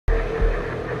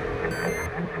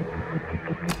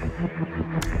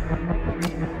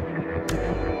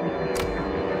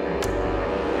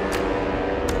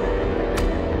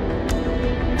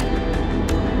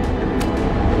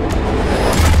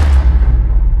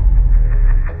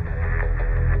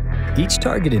Each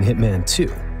target in Hitman 2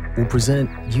 will present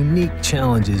unique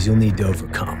challenges you'll need to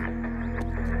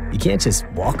overcome. You can't just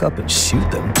walk up and shoot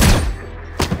them.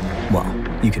 Well,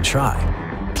 you can try.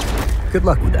 Good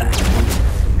luck with that.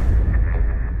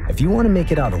 If you want to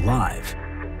make it out alive,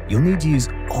 you'll need to use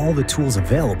all the tools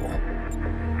available.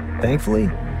 Thankfully,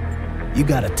 you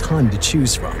got a ton to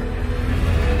choose from.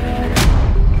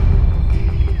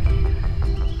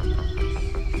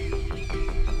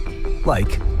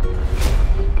 Like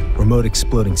remote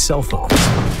exploding cell phones,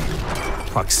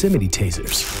 proximity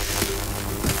tasers,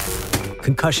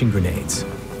 concussion grenades,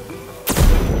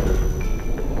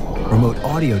 remote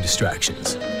audio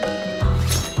distractions,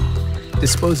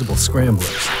 disposable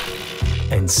scramblers,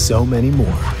 and so many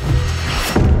more.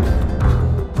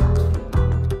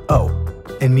 Oh,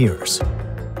 and mirrors.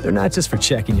 They're not just for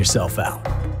checking yourself out.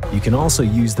 You can also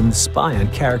use them to spy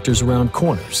on characters around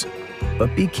corners.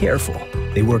 But be careful,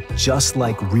 they work just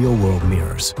like real-world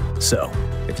mirrors. So,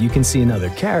 if you can see another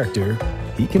character,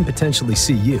 he can potentially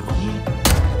see you.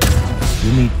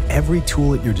 You'll need every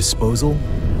tool at your disposal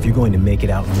if you're going to make it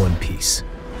out in one piece.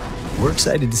 We're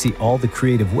excited to see all the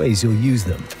creative ways you'll use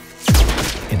them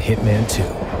in Hitman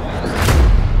 2.